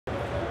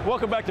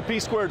Welcome back to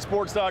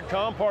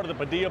PSquaredSports.com, part of the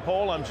Padilla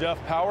poll. I'm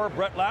Jeff Power.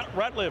 Brett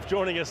Ratliff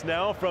joining us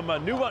now from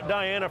New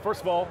Diana.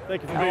 First of all,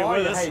 thank you for being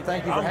with us. Hey,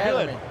 thank you for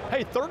having me.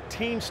 Hey,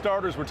 13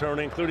 starters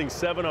returning, including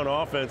 7 on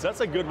offense.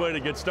 That's a good way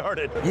to get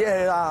started.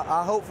 Yeah,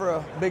 I hope for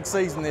a big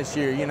season this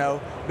year. You know,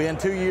 being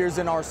 2 years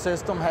in our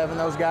system, having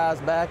those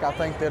guys back, I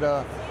think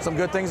that some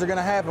good things are going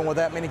to happen with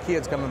that many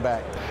kids coming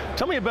back.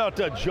 Tell me about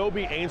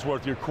Joby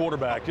Ainsworth, your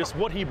quarterback, just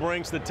what he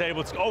brings to the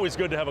table. It's always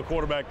good to have a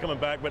quarterback coming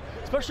back, but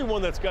especially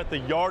one that's got the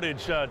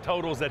yardage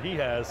totals that he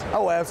has.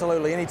 Oh,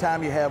 absolutely.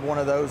 Anytime you have one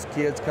of those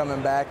kids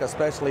coming back,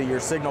 especially your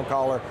signal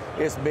caller,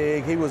 it's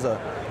big. He was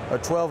a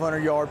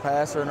 1,200-yard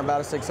passer and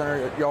about a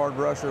 600-yard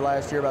rusher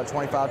last year, about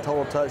 25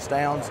 total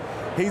touchdowns.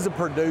 He's a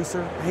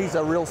producer. He's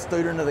a real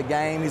student of the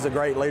game. He's a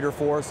great leader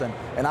for us,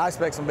 and I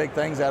expect some big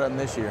things out of him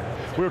this year.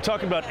 We were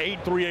talking about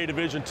 8-3A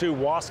Division II,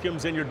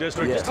 Wascom's in your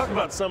district. Yes. Just talk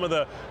about some of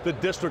the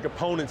district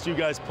opponents you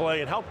guys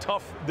play and how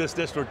tough this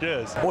district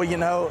is. Well, you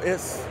know,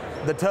 it's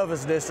the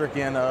toughest district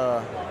in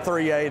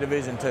 3A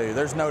Division II.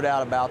 There's no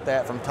doubt about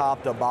that from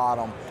top to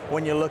bottom.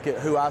 When you look at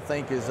who I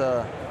think is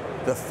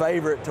the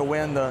favorite to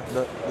win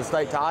the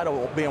state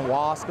title being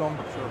Wascom.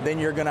 Then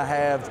you're going to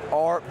have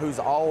ARP, who's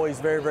always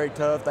very, very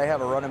tough. They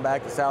have a running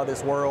back that's out of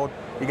this world.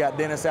 You got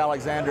Dennis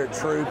Alexander at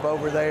Troop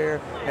over there,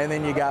 and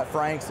then you got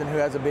Frankston, who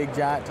has a big,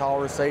 giant, tall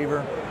receiver.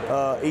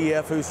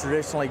 EF, who's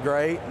traditionally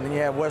great, and then you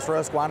have West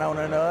Rusk,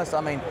 Winona, and us.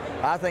 I mean,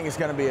 I think it's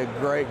going to be a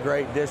great,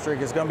 great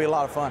district. It's going to be a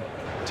lot of fun.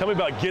 Tell me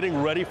about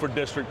getting ready for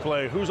district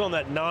play. Who's on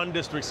that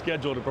non-district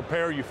schedule to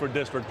prepare you for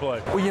district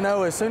play? Well, you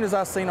know, as soon as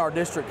I seen our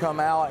district come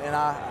out and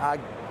I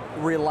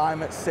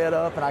realignment set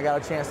up and I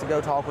got a chance to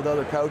go talk with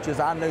other coaches,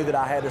 I knew that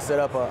I had to set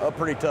up a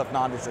pretty tough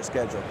non-district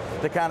schedule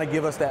to kind of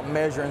give us that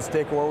measure and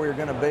stick where we were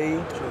going to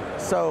be. Sure.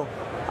 So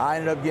I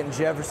ended up getting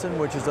Jefferson,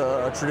 which is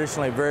a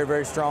traditionally very,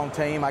 very strong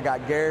team. I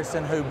got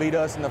Garrison, who beat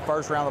us in the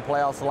first round of the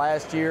playoffs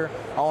last year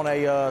on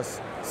a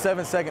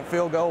 7-second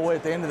field goal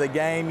at the end of the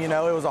game. You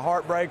know, it was a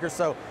heartbreaker.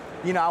 So,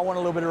 you know, I want a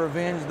little bit of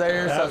revenge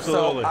there.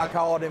 Absolutely. So I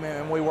called him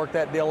and we worked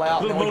that deal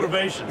out. A little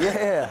motivation.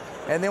 Yeah.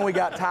 And then we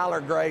got Tyler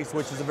Grace,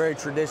 which is a very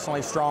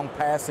traditionally strong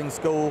passing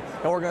school.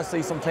 And we're going to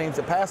see some teams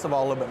that pass the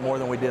ball a little bit more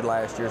than we did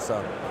last year.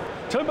 So,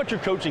 tell me about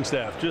your coaching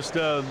staff, just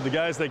the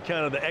guys that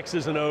kind of the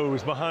X's and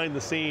O's behind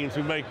the scenes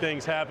who make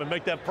things happen,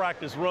 make that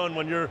practice run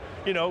when you're,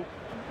 you know,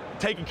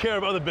 taking care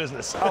of other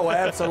business. Oh,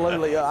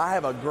 absolutely. I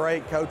have a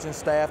great coaching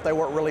staff. They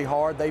work really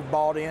hard. They've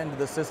bought into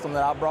the system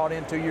that I brought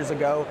in 2 years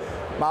ago.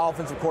 My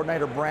offensive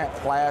coordinator, Brant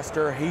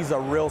Plaster, he's a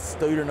real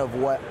student of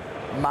what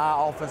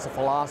my offensive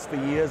philosophy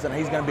is, and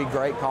he's going to be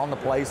great calling the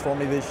plays for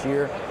me this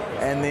year.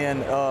 And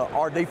then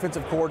our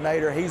defensive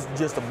coordinator, he's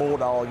just a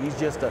bulldog. He's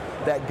just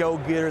that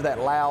go-getter,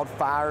 that loud,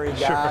 fiery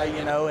guy,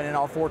 you know. And in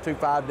our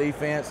 4-2-5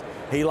 defense,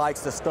 he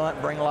likes to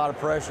stunt, bring a lot of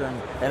pressure,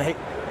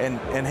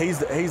 and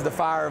he's the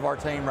fire of our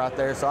team right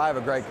there. So I have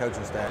a great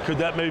coaching staff. Could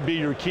that maybe be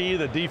your key?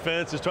 The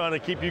defense is trying to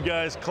keep you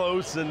guys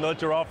close and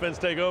let your offense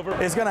take over?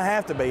 It's going to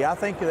have to be. I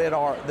think that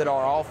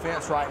our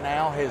offense right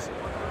now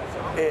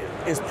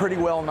is pretty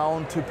well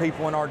known to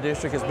people in our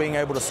district as being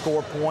able to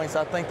score points.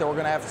 I think that we're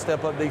going to have to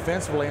step up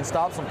defensively and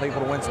stop some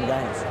people to win some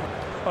games.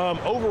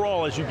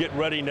 Overall, as you get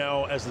ready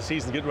now, as the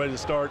season's getting ready to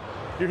start,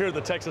 you're here at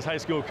the Texas High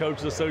School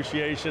Coaches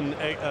Association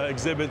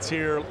exhibits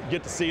here,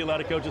 get to see a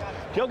lot of coaches.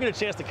 Do y'all get a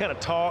chance to kind of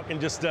talk and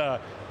just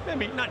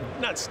maybe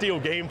not steal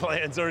game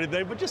plans or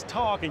anything, but just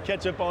talk and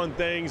catch up on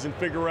things and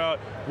figure out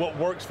what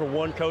works for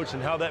one coach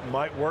and how that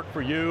might work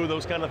for you,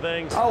 those kind of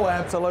things? Oh,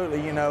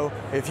 absolutely. You know,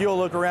 if you'll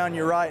look around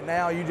you right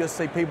now, you just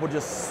see people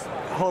just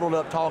huddled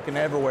up talking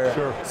everywhere.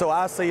 Sure. So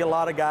I see a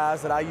lot of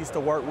guys that I used to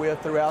work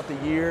with throughout the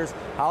years.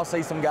 I'll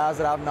see some guys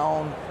that I've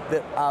known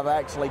that I've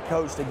actually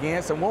coached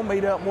against, and we'll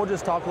meet up and we'll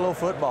just talk a little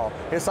football.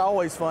 It's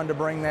always fun to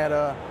bring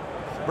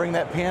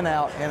that pen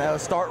out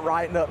and start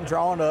writing up and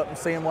drawing up and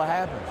seeing what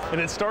happens.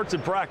 And it starts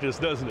in practice,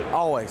 doesn't it?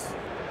 Always.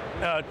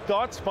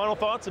 Final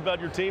thoughts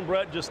about your team,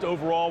 Brett? Just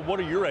overall, what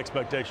are your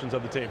expectations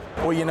of the team?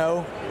 Well, you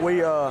know,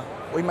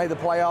 we made the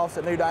playoffs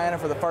at New Diana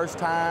for the first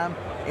time,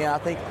 and I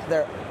think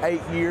they're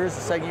 8 years,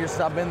 the second year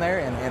since I've been there,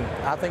 and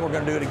I think we're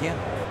going to do it again.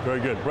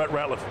 Very good. Brett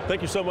Ratliff,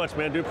 thank you so much,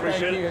 man. Do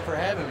appreciate it. Thank you for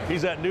having me.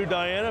 He's at New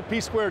Diana,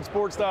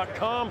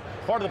 PSquaredSports.com,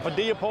 part of the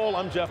Padilla poll.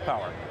 I'm Jeff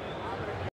Power.